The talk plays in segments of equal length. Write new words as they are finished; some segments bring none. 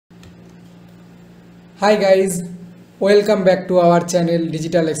Hi guys, welcome back to our channel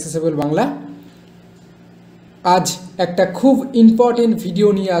Digital Accessible Bangla. आज একটা খুব important video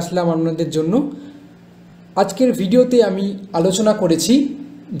নিয়ে আসলাম আপনাদের জন্য। আজকের ভিডিওতে আমি আলোচনা করেছি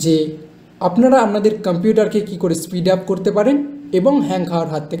যে আপনারা আপনাদের কম্পিউটারকে কি করে স্পিড আপ করতে পারেন এবং হ্যাং হওয়ার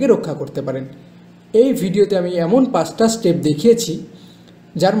হাত থেকে রক্ষা করতে পারেন। এই ভিডিওতে আমি এমন 5টা স্টেপ দেখিয়েছি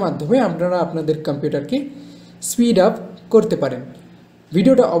যার মাধ্যমে আপনারা আপনাদের কম্পিউটারকে স্পিড আপ করতে পারেন।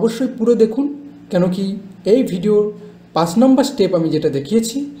 ভিডিওটা অবশ্যই পুরো দেখুন, কেন কি এই ভিডিওর 5 নম্বর স্টেপ আমি যেটা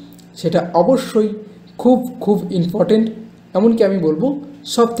দেখিয়েছি সেটা অবশ্যই খুব ইম্পর্টেন্ট, এমনকি আমি বলবো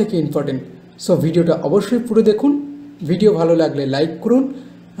সব থেকে ইম্পর্টেন্ট। সো ভিডিওটা অবশ্যই পুরো দেখুন। ভিডিও ভালো লাগলে লাইক করুন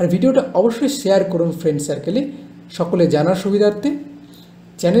আর ভিডিওটা অবশ্যই শেয়ার করুন ফ্রেন্ড সার্কেলে, সকলে জানার সুবিধার্থে।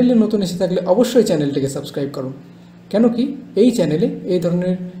 চ্যানেলে নতুন এসে থাকলে অবশ্যই চ্যানেলটিকে সাবস্ক্রাইব করুন, কেন কি এই চ্যানেলে এই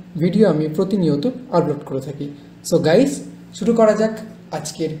ধরনের ভিডিও আমি প্রতিনিয়ত আপলোড করে থাকি। সো গাইস, শুরু করা যাক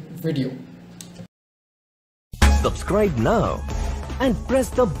আজকের video. Subscribe now and press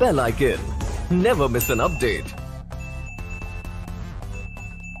the bell icon. Never miss an update.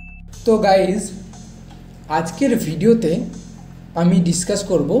 তো গাইস, আজকের ভিডিওতে আমি ডিসকাস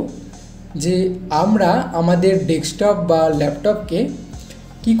করব যে আমরা আমাদের ডেস্কটপ বা ল্যাপটপকে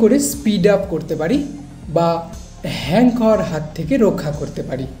কি করে স্পিড আপ করতে পারি বা হ্যাং হওয়ার হাত থেকে রক্ষা করতে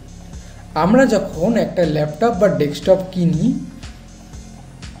পারি। আমরা যখন একটা ল্যাপটপ বা ডেস্কটপ কিনি,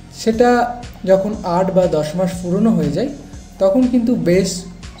 সেটা যখন 8 বা 10 মাস পুরনো হয়ে যায় তখন কিন্তু বেশ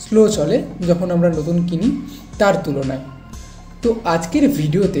স্লো চলে যখন আমরা নতুন কিনি তার তুলনায়। তো আজকের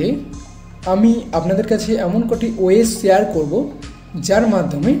ভিডিওতে আমি আপনাদের কাছে এমন কটি ওয়েস শেয়ার করব যার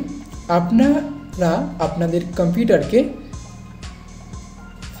মাধ্যমে আপনারা আপনাদের কম্পিউটারকে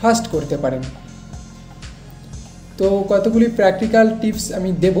ফাস্ট করতে পারেন। তো কতগুলি প্র্যাকটিক্যাল টিপস আমি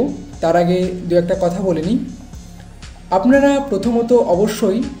দেব, তার আগে দু একটা কথা বলে নিই। আপনারা প্রথমত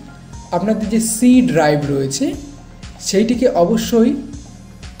অবশ্যই আপনাদের যে সি ড্রাইভ রয়েছে সেইটিকে অবশ্যই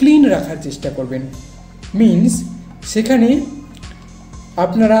ক্লিন রাখার চেষ্টা করবেন। মিনস সেখানে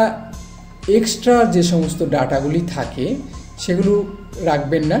আপনারা এক্সট্রা যে সমস্ত ডাটাগুলি থাকে সেগুলো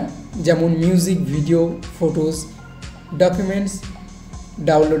রাখবেন না, যেমন music, video, photos, documents,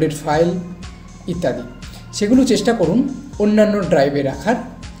 downloaded file ইত্যাদি। সেগুলো চেষ্টা করুন অন্যান্য ড্রাইভে রাখার,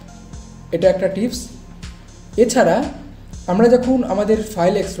 এটা একটা টিপস। এছাড়া আমরা যখন আমাদের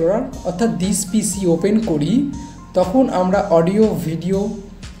ফাইল এক্সপ্লোরার অর্থাৎ দিস পিসি ওপেন করি তখন আমরা অডিও, ভিডিও,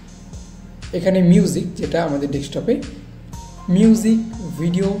 এখানে মিউজিক, যেটা আমাদের ডেস্কটপে মিউজিক,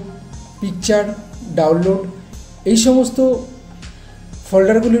 ভিডিও, পিকচার, ডাউনলোড, এই সমস্ত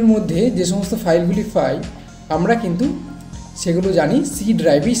ফোল্ডারগুলির মধ্যে যে সমস্ত ফাইলগুলি পাই আমরা কিন্তু সেগুলো জানি সি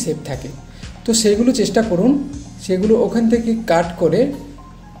ড্রাইভেই সেভ থাকে। তো সেগুলো চেষ্টা করুন সেগুলো ওখান থেকে কাট করে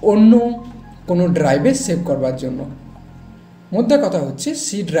অন্য কোনো ড্রাইভে সেভ করবার জন্য। মোদ্দা কথা হচ্ছে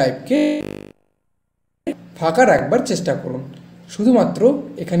সি ড্রাইভকে ফাঁকা রাখবার চেষ্টা করুন। শুধুমাত্র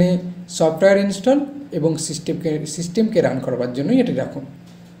এখানে সফটওয়্যার ইনস্টল এবং সিস্টেমকে রান করবার জন্যই এটি রাখুন।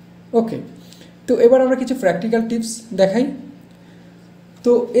 ওকে, তো এবার আমরা কিছু প্র্যাকটিক্যাল টিপস দেখাই।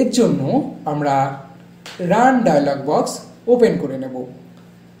 তো এর জন্য আমরা রান ডায়ালগ বক্স ওপেন করে নেব।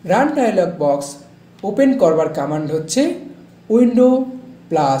 রান ডায়ালগ বক্স ওপেন করবার কমান্ড হচ্ছে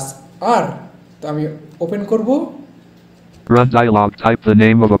উইন্ডো+R। তো আমি ওপেন করব। Run dialog, type the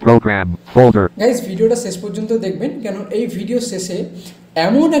name of a program, folder. Guys, ভিডিওটা শেষ পর্যন্ত দেখবেন, কেন এই ভিডিও শেষে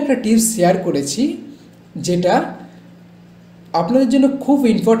এমন একটা টিপস শেয়ার করেছি যেটা আপনাদের জন্য খুব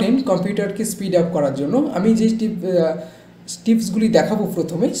ইম্পর্টেন্ট কম্পিউটারকে স্পিড আপ করার জন্য। আমি যে টিপসগুলি দেখাবো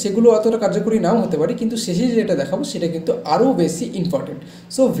প্রথমে সেগুলো অতটা কার্যকরী নাও হতে পারে, কিন্তু শেষে যেটা দেখাবো সেটা কিন্তু আরও বেশি ইম্পর্টেন্ট।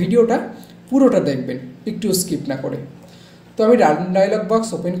 সো ভিডিওটা পুরোটা দেখবেন, একটু স্কিপ না করে। তো আমি রান ডায়ালগ বক্স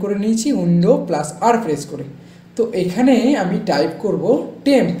ওপেন করে নিয়েছি উইন্ডো+R প্রেস করে। তো এখানে আমি টাইপ করব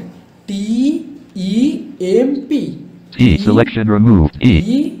temp, TEMP, selection removed,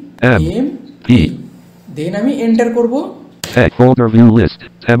 EMP, দেন আমি এন্টার করব। Tech folder view list,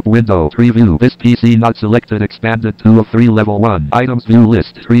 temp window, preview, this PC not selected, expanded 2 of 3, level 1, items view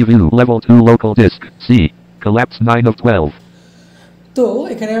list, preview, level 2, local disk, C, collapse 9 of 12. তো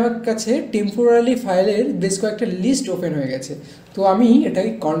এখানে আমার কাছে temporary ফাইলের বেশ কয়েকটা list open হয়ে গেছে। তো আমি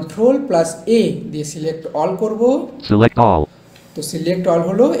এটাকে Ctrl+A দিয়ে সিলেক্ট অল করব। Select all. তো সিলেক্ট অল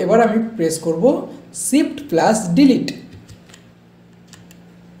হলো। এবার আমি প্রেস করব Shift+Delete.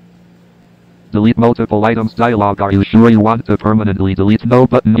 Delete multiple items dialog. Are you sure you want to permanently delete? No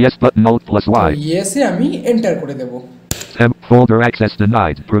button, yes button, Alt+Y. ইয়েসে আমি এন্টার করে দেব। Temp folder access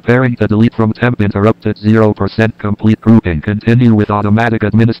denied. Preparing to delete from temp interrupted, 0% complete grouping. Continue with automatic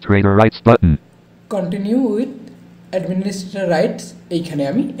administrator rights button. Continue with administrator rights, এইখানে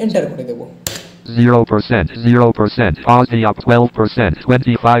আমি enter করে দেব। 0%, 0%, pause the up 12%,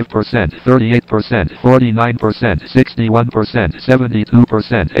 25%, 38%, 49%, 61%,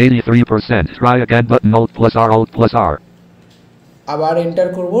 72%, 83%, try again button Alt plus R. আবার enter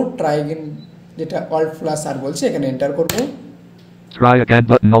করব, try again যেটা Alt plus R বলছে এখানে enter করব। Try again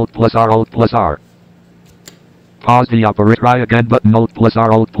button Alt plus R. Pause the operator, try again button Alt plus R.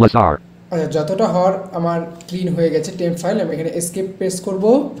 আচ্ছা, যতটা হওয়ার আমার ক্লিন হয়ে গেছে টেম্প ফাইল, আমি এখানে এসকেপ প্রেস করব।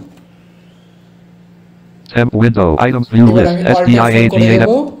 Temp window, items view এবার list, আমি Alt F4 করে STIADA.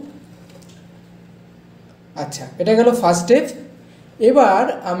 দেব। আচ্ছা, এটা গেল ফার্স্ট স্টেপ। এবার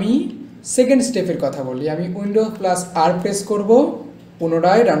আমি সেকেন্ড স্টেপের কথা বলি। আমি উইন্ডো প্লাস আর প্রেস করব,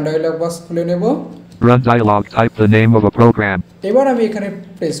 পুনরায় রান ডায়লগ বক্স খুলে নেব। Run dialog, type the name of a program. এবার আমি এখানে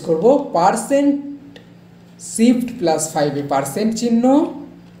প্রেস করব পার্সেন্ট শিফট প্লাস 5 এ পার্সেন্ট চিহ্ন,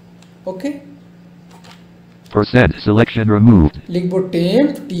 ওকে। Percent selection removed. লিখব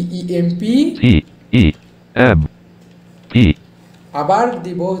টেম্প TEMP, TEMP. আবার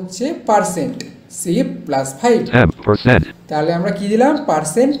দিব হচ্ছে পার্সেন্ট শিফট প্লাস 5। Temp%. তাহলে আমরা কি দিলাম,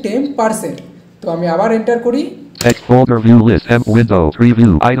 পার্সেন্ট টেম্প পার্সেন্ট। তো আমি আবার এন্টার করি। Text folder view list, temp window,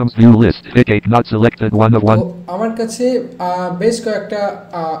 preview, items view list, pick not selected, 1 of 1. তো আমার কাছে বেশ কয়েকটা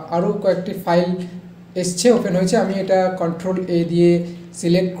আরও কয়েকটি ফাইল এসছে, ওপেন হয়েছে। আমি এটা কন্ট্রোল A দিয়ে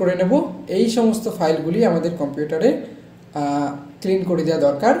সিলেক্ট করে নেব। এই সমস্ত ফাইলগুলি আমাদের কম্পিউটারে ক্লিন করে দেওয়া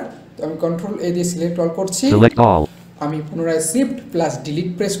দরকার। তো আমি কন্ট্রোল A দিয়ে সিলেক্ট অল করছি। Select all. আমি পুনরায় শিফট প্লাস ডিলিট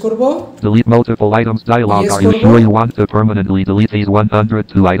প্রেস করব। Delete multiple items dialog. Yes, Are you করব। sure you want to permanently delete these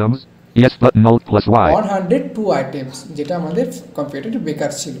 102 items? Yes button Alt plus Y. 102 items, যেটা আমাদের কম্পিউটারে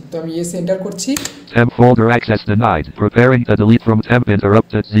বেকার ছিল। তো আমি ইয়েস এন্টার করছি। Temp folder access denied. Preparing to delete from temp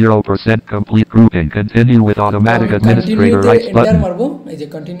interrupted, 0% complete grouping. Continue with automatic administrator rights enter button. মারব। এই যে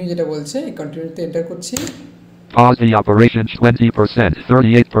কন্টিনিউ যেটা বলছে, এই কন্টিনিউতে এন্টার করছি। Pause the operation, 20%,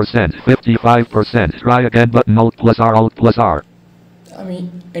 38%, 55%. Try again button Alt plus R. আমি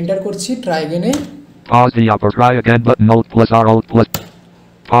এন্টার করছি try এগেনে। Pause the try again button Alt plus R.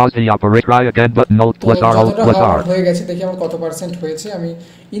 Pause the operator, try again button Alt তো plus R. যতটা হয়ে গেছে দেখি আমার কত পার্সেন্ট হয়েছে। আমি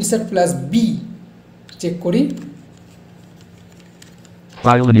ইনসার্ট প্লাস বি চেক করি।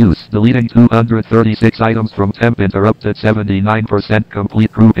 File in use, deleting 236 items from temp interrupted, 79%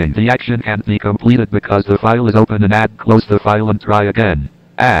 complete grouping. The action can't be completed because the file is open and add, close the file and try again.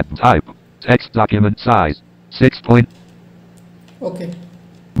 Add, type, text document size, 6 point. Okay,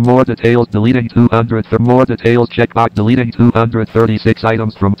 More details, deleting 200, for more details checkbox, deleting 236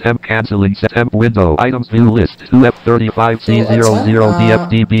 items from temp, cancelling set temp window, items view list,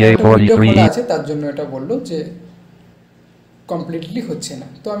 2F35C00DFDBA43E. আছে, তার জন্য এটা বললো যে completely হচ্ছে না।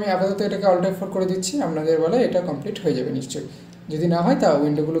 তো আমি আপাতত এটাকে অল্ট F4 করে দিচ্ছি। আপনাদের বলে এটা কমপ্লিট হয়ে যাবে নিশ্চয়ই। যদি না হয় তা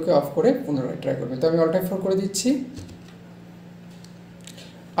উইন্ডোগুলোকে অফ করে পুনরায় ট্রাই করবেন। তো আমি অল্ট F4 করে দিচ্ছি।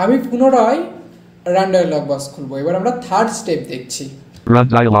 আমি পুনরায় রান ডায়লগ বক্স খুলবো। এবার আমরা থার্ড স্টেপ দেখছি। Run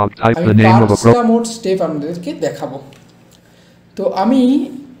dialog, type আমি the name of a পার্টসটা mode step আপনাদেরকে দেখাবো। তো আমি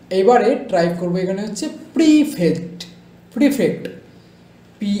এবারে ট্রাই করব, এখানে হচ্ছে prefect,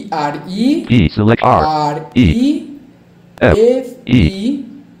 PRE P, select R, E, F, E,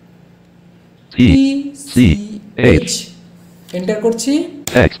 T, C, H. Enter করছি।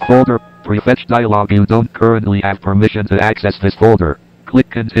 Text folder, prefetch dialog. You don't currently have permission to access this folder. Click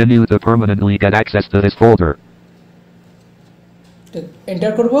continue to permanently get access to this folder.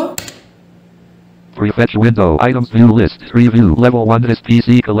 Enter করব। Prefetch window, items view list, review, level 1, this PC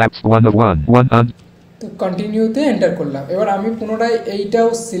collapsed, 1 of 1, 100. তো কন্টিনিউতে enter করলাম। এবার আমি পুনরায় এইটাও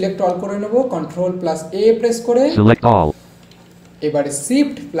select all করে নেব, কন্ট্রোল প্লাস A প্রেস করে। Select all. এবারে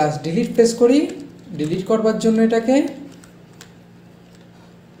শিফট প্লাস ডিলিট প্রেস করি, ডিলিট করবার জন্য এটাকে।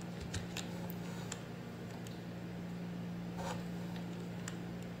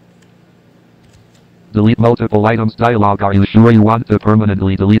 Delete multiple items dialog. Are you sure you want to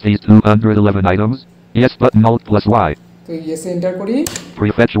permanently delete these 211 items? Yes button Alt plus Y. তো yes enter করি।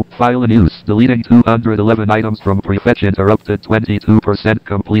 Prefetch file in use, deleting 211 items from prefetch interrupted, 22%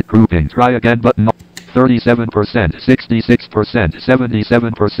 complete grouping. Try again button 37%, 66%,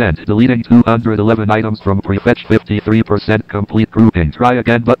 77%, deleting 211 items from prefetch, 53% complete grouping. Try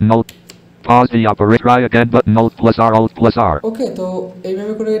again button Alt. Pause the operator, try again button Alt plus R. ওকে, তো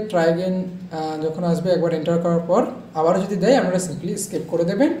এইভাবে করে try again যখন আসবে একবার enter করার পর আবারও যদি দেয় আপনারা সিম্পলি স্কিপ করে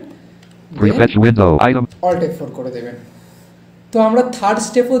দেবেন, Prefetch window, item. Alt F4 করে দেবেন। তো আমরা থার্ড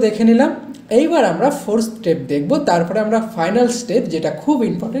স্টেপও দেখে নিলাম। এইবার আমরা ফোর্থ স্টেপ দেখব, তারপরে আমরা ফাইনাল স্টেপ যেটা খুব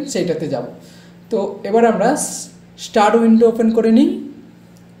ইম্পর্টেন্ট সেইটাতে যাব। তো এবার আমরা স্টার্ট উইন্ডো ওপেন করে নিই।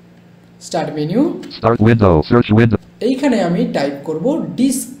 Start menu, Start window, search window. এইখানে আমি টাইপ করব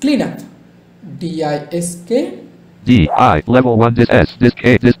disk clean-up, DISK D I level 1 disk S disk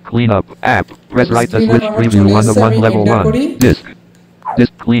A disk cleanup app press Disk right to cleanup switch আমার preview চলে 1 of এসেছে, 1 আমি level enter 1 করি।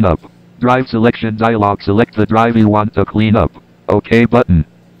 disk cleanup drive selection dialog select the drive you want to clean up OK button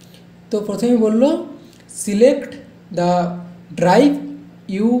তো প্রথমে বললো select the drive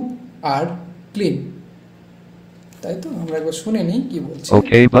you R clean, তাই তো আমরা একবার শুনে নিই কি বলছে।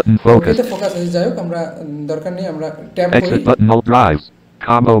 OK button ওকে focus তো ফোকাস হয়ে যাই হোক, আমরা দরকার নেই, আমরা ট্যাপ করি। exit button all drives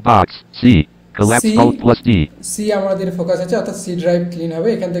combo box C collapse C alt plus D C আমাদের ফোকাস আছে, অর্থাৎ সি ড্রাইভ ক্লিন হবে।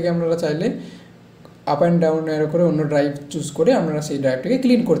 এখান থেকে আপনারা চাইলে আপ অ্যান্ড ডাউন এরো করে অন্য ড্রাইভ চুজ করে আপনারা সেই ড্রাইভটাকে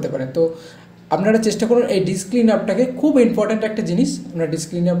ক্লিন করতে পারেন। তো আপনারা চেষ্টা করুন এই ডিস্ক ক্লিন আপটাকে, খুব ইম্পর্ট্যান্ট একটা জিনিস, আপনারা ডিস্ক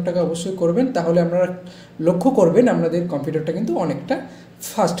ক্লিন আপটাকে অবশ্যই করবেন, তাহলে আপনারা লক্ষ্য করবেন আপনাদের কম্পিউটারটা কিন্তু অনেকটা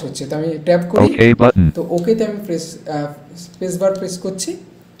ফাস্ট হচ্ছে। তো আমি ট্যাপ করি, OK button তো ওকেতে আমি স্পেস বার প্রেস করছি।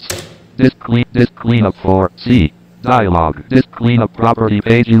 disk cleanup for C dialog disk cleanup property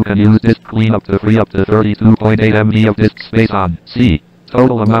page you can use disk cleanup to free up to 32.8 MB of disk space on C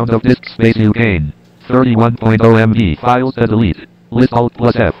total amount of disk space you gain 31.0 MB files to delete list alt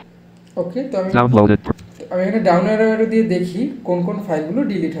plus F ওকে, তো আমি downloaded এখানে down arrow দিয়ে দেখি কোন কোন ফাইলগুলো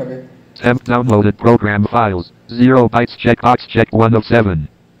delete হবে। temp downloaded program files 0 bytes checkbox checked 1 of 7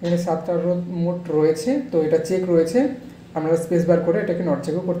 এখানে 7টা মোট রয়েছে, তো এটা চেক রয়েছে। আপনারা স্পেস বার করে এটাকে নট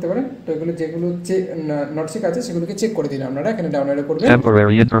চেকও করতে পারেন। তো এগুলো যেগুলো নট চেক আছে সেগুলোকে চেক করে দিন আপনারা, এখানে ডাউন অ্যারো করবেন।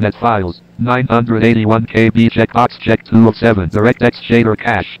 temporary internet files 981 KB checkbox checked 2 of 7 DirectX shader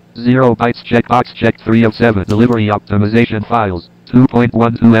cache 0 bytes checkbox checked 3 of 7 delivery optimization files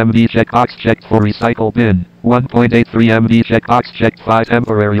 2.12 MB checkbox checked for recycle bin 1.83 MB checkbox checked 5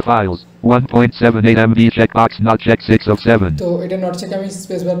 temporary files 1.78 MB checkbox not checked 6 of 7 তো এটা not check আমি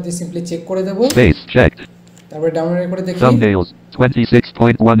space bar দিয়ে simply check করে দেব। space checked তারপরে down arrow করে দেখি। thumbnails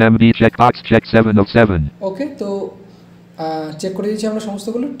 26.1 MB checkbox checked 7 of 7 ওকে, তো check করে দিয়েছি আমরা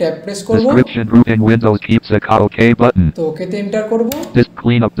সমস্তগুলো। ট্যাব প্রেস করব, description grouping windows keeps a OK button তো ওকেতে এন্টার করব। disk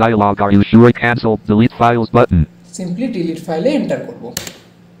cleanup dialog are you sure cancel delete files button simply delete ফাইলে এন্টার করব।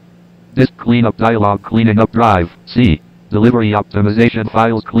 disk cleanup dialog cleaning up drive C delivery optimization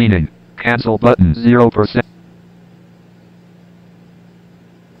files cleaning cancel button 0%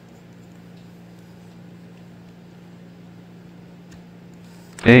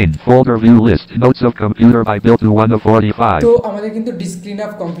 pane folder view list notes of computer by bill to 1 of 45 তো আমাদের কিন্তু disk clean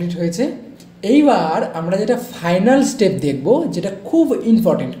up complete হয়েছে। এইবার আমরা যেটা final step দেখব, যেটা খুব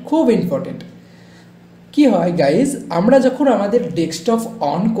ইম্পর্টেন্ট। কি হয় গাইজ, আমরা যখন আমাদের ডেস্কটপ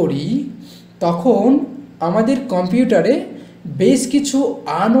অন করি তখন আমাদের কম্পিউটারে বেশ কিছু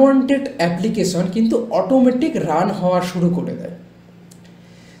আনওয়ান্টেড অ্যাপ্লিকেশন কিন্তু অটোমেটিক রান হওয়া শুরু করে দেয়।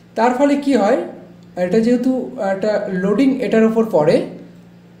 তার ফলে কি হয়, এটা যেহেতু একটা লোডিং এটার উপর পড়ে,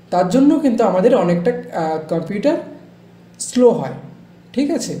 তার জন্য কিন্তু আমাদের অনেকটা কম্পিউটার স্লো হয়। ঠিক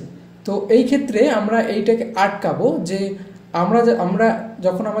আছে, তো এই ক্ষেত্রে আমরা এইটাকে আটকাবো যে আমরা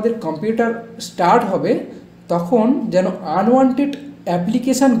যখন আমাদের কম্পিউটার স্টার্ট হবে তখন যেন আনওয়ান্টেড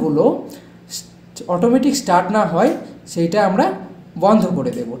অ্যাপ্লিকেশানগুলো অটোমেটিক স্টার্ট না হয়, সেইটা আমরা বন্ধ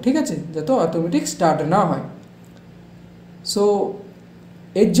করে দেব। ঠিক আছে, যাতে অটোমেটিক স্টার্ট না হয়। সো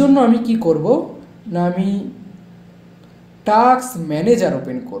এর জন্য আমি কি করব না, আমি টাস্ক ম্যানেজার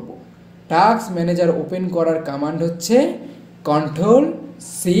ওপেন করব। টাস্ক ম্যানেজার ওপেন করার কমান্ড হচ্ছে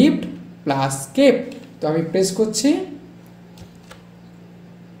Ctrl+Shift+K। তো আমি প্রেস করছি।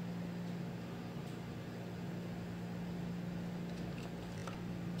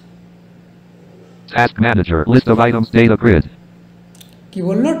 task manager list of items data grid কি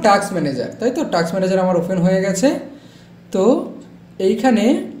বললো, টাস্ক ম্যানেজার, তাই তো? টাস্ক ম্যানেজার আমার ওপেন হয়ে গেছে। তো এইখানে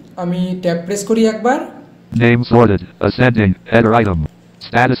আমি ট্যাব প্রেস করি একবার। name sorted ascending header item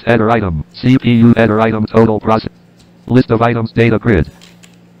status header item CPU header item total process list of items data grid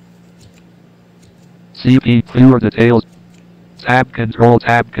CPU fewer details tab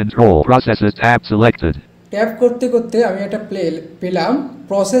control processes tab selected tab করতে করতে আমি একটা পেলাম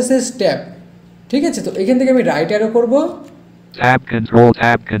প্রসেসেস ট্যাব। ঠিক আছে, তো এখান থেকে আমি রাইট অ্যারো করব। tab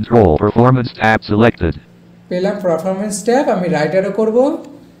control performance tab selected পেলাম পারফরম্যান্স ট্যাব, আমি রাইট অ্যারো করব।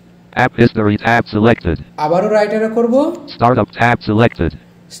 app history tab selected আবারও রাইট অ্যারো করব। startup tab selected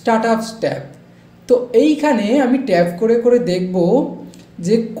startups tab. তো এইখানে আমি ট্যাব করে করে দেখব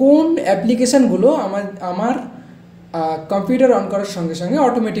যে কোন অ্যাপ্লিকেশানগুলো আমার কম্পিউটার অন করার সঙ্গে সঙ্গে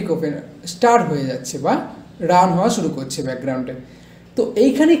অটোমেটিক স্টার্ট হয়ে যাচ্ছে বা রান হওয়া শুরু করছে ব্যাকগ্রাউন্ডে। তো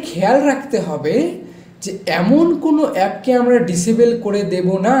এইখানে খেয়াল রাখতে হবে যে এমন কোনো অ্যাপকে আমরা ডিসেবল করে দেব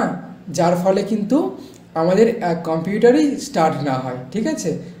না যার ফলে কিন্তু আমাদের কম্পিউটারই স্টার্ট না হয়। ঠিক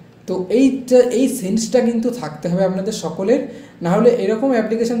আছে, তো তো এই সেন্সটা কিন্তু থাকতে হবে আপনাদের সকলের, না হলে এরকম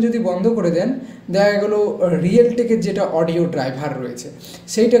অ্যাপ্লিকেশান যদি বন্ধ করে দেন, দেখা গেলো রিয়েলটেকের যেটা অডিও ড্রাইভার রয়েছে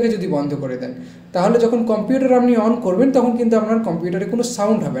সেইটাকে যদি বন্ধ করে দেন, তাহলে যখন কম্পিউটার আপনি অন করবেন তখন কিন্তু আপনার কম্পিউটারে কোনো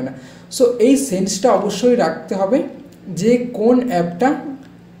সাউন্ড হবে না। সো এই সেন্সটা অবশ্যই রাখতে হবে যে কোন অ্যাপটা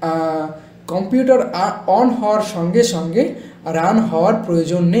কম্পিউটার অন হওয়ার সঙ্গে সঙ্গে রান হওয়ার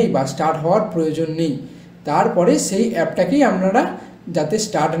প্রয়োজন নেই বা স্টার্ট হওয়ার প্রয়োজন নেই, তারপরে সেই অ্যাপটাকেই আপনারা যাতে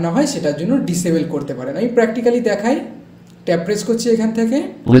স্টার্ট না হয় সেটার জন্য ডিসেবল করতে পারেন। আমি প্র্যাকটিক্যালি দেখাই, ট্যাব প্রেস করছি এখান থেকে,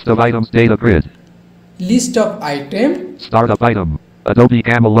 List of items data grid. List of item, Startup item. Adobe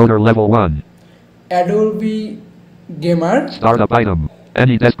Camel Loader Level 1. Adobe gamer, Startup item.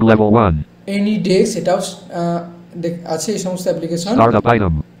 AnyDesk Level 1. Any desk, এটাও আছে এই সমস্ত application. Startup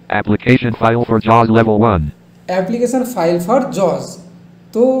item. Application file for JAWS Level 1. Application file for জজ।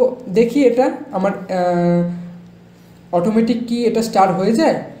 তো দেখি এটা আমার automatic কি এটা স্টার্ট হয়ে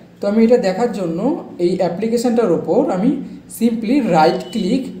যায়। তো আমি এটা দেখার জন্য এই অ্যাপ্লিকেশানটার ওপর আমি সিম্পলি রাইট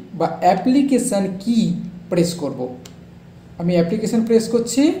ক্লিক বা অ্যাপ্লিকেশান কি প্রেস করব। আমি অ্যাপ্লিকেশান প্রেস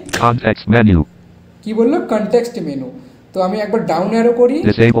করছি, Context menu. কি বললো কনটেক্সট মেনু। তো আমি একবার ডাউন অ্যারো করি,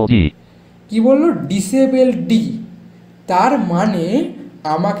 Disable D. কি বললো ডিসেবল ডি, তার মানে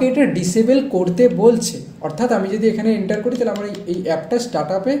আমাকে এটা ডিসেবল করতে বলছে। অর্থাৎ আমি যদি এখানে এন্টার করি তাহলে আমার এই অ্যাপটা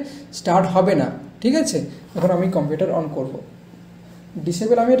স্টার্ট হবে না। ঠিক আছে, এখন আমি কম্পিউটার অন করব,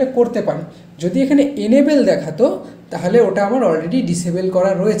 ডিসেবল আমি এটা করতে পারি। যদি এখানে এনেবেল দেখাতো তাহলে ওটা আমার অলরেডি ডিসেবল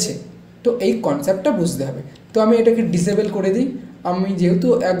করা রয়েছে। তো এই কনসেপ্টটা বুঝতে হবে। তো আমি এটাকে ডিসেবল করে দিই। আমি যেহেতু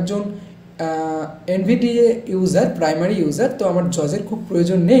একজন এনভিডিএ ইউজার, প্রাইমারি ইউজার, তো আমার জজের খুব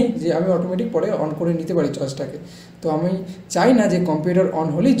প্রয়োজন নেই যে আমি অটোমেটিক পরে অন করে নিতে পারি জজটাকে। তো আমি চাই না যে কম্পিউটার অন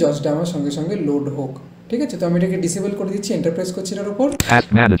হলেই জজটা আমার সঙ্গে সঙ্গে লোড হোক। ঠিক আছে, তো আমি এটাকে ডিসেবল করে দিচ্ছি, এন্টারপ্রেস করছি এটার উপর। Task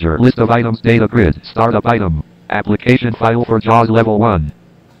Manager. List of items data grid. Startup item. Application file for JAWS Level 1.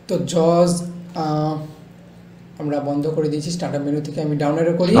 তো জজ আমরা বন্ধ করে দিয়েছি, স্টার্টআপ মেনু থেকে আমি ডাউন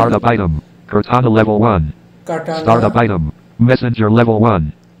অ্যারো করি। Startup item. Cortana Level 1. Startup কাটানা, item. Messenger Level 1.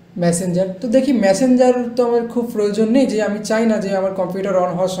 Messenger. তো দেখি মেসেঞ্জার তো আমার খুব প্রয়োজন নেই, যে আমি চাই না যে আমার কম্পিউটার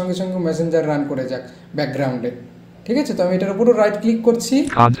অন হওয়ার সঙ্গে সঙ্গে মেসেঞ্জার রান করে যাক ব্যাকগ্রাউন্ডে। ঠিক আছে, তো আমি এটার উপরও রাইট ক্লিক করছি,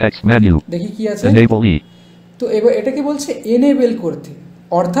 Context menu. দেখি কি আছে। Enable E. তো এবার এটাকে বলছে এনেবেল করতে,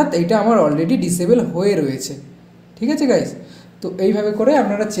 অর্থাৎ এটা আমার অলরেডি ডিসেবল হয়ে রয়েছে। ঠিক আছে গাইস, তো এইভাবে করে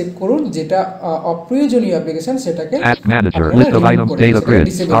আপনারা চেক করুন যেটা অপ্রয়োজনীয় অ্যাপ্লিকেশন সেটাকে Task Manager. List of items data grid.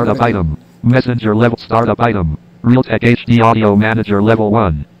 Startup item. Messenger level. Startup item. Realtek HD Audio Manager Level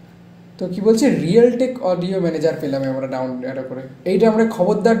 1. তো কি বলছে, রিয়েলটেক অডিও ম্যানেজার পেলাম আমরা ডাউন এটা করে। এইটা আমরা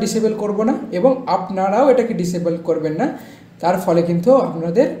খবরদার ডিসেবল করব না, এবং আপনারাও এটাকে ডিসেবল করবেন না। তার ফলে কিন্তু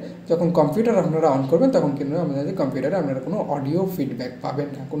আপনাদের যখন কম্পিউটার আপনারা অন করবেন তখন কিন্তু আপনাদের কম্পিউটারে আপনারা কোনো অডিও ফিডব্যাক পাবেন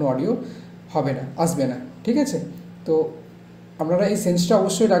না, কোনো অডিও হবে না, আসবে না। ঠিক আছে, তো আপনারা এই সেন্সটা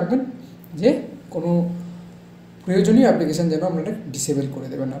অবশ্যই রাখবেন যে কোনো প্রয়োজনীয় অ্যাপ্লিকেশান যেন আপনারা ডিসেবল করে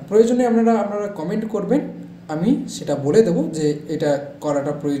দেবেন না। প্রয়োজনে আপনারা কমেন্ট করবেন, আমি সেটা বলে দেবো যে এটা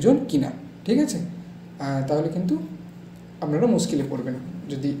করাটা প্রয়োজন কি না। ঠিক আছে, তাহলে কিন্তু আপনারা মুশকিলে পড়বেন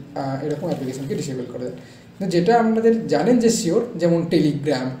যদি এরকম অ্যাপ্লিকেশানকে ডিসেবল করে দেন। যেটা আপনাদের জানেন যে শিওর, যেমন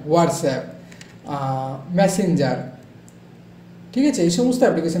টেলিগ্রাম, হোয়াটসঅ্যাপ, মেসেঞ্জার, ঠিক আছে, এই সমস্ত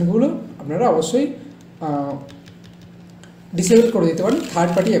অ্যাপ্লিকেশানগুলো আপনারা অবশ্যই ডিসেবল করে দিতে পারেন, থার্ড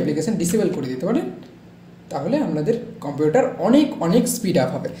পার্টি অ্যাপ্লিকেশান ডিসেবল করে দিতে পারেন, তাহলে আপনাদের কম্পিউটার অনেক স্পিড আপ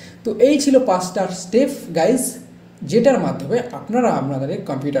হবে। তো এই ছিল 5টা স্টেপ গাইজ, যেটার মাধ্যমে আপনারা আপনাদের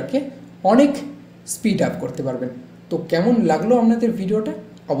কম্পিউটারকে অনেক স্পিড আপ করতে পারবেন। তো কেমন লাগলো আপনাদের ভিডিওটা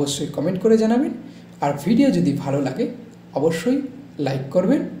অবশ্যই কমেন্ট করে জানাবেন, আর ভিডিও যদি ভালো লাগে অবশ্যই লাইক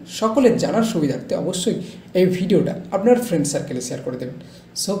করবেন। সকলের জানার সুবিধার্থে অবশ্যই এই ভিডিওটা আপনার ফ্রেন্ড সার্কেলে শেয়ার করে দেবেন।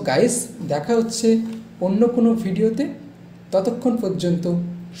 সো গাইজ, দেখা হচ্ছে অন্য কোনো ভিডিওতে, ততক্ষণ পর্যন্ত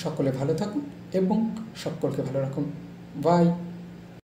সকলে ভালো থাকুন এবং সকলকে ভালো রাখুন। বাই।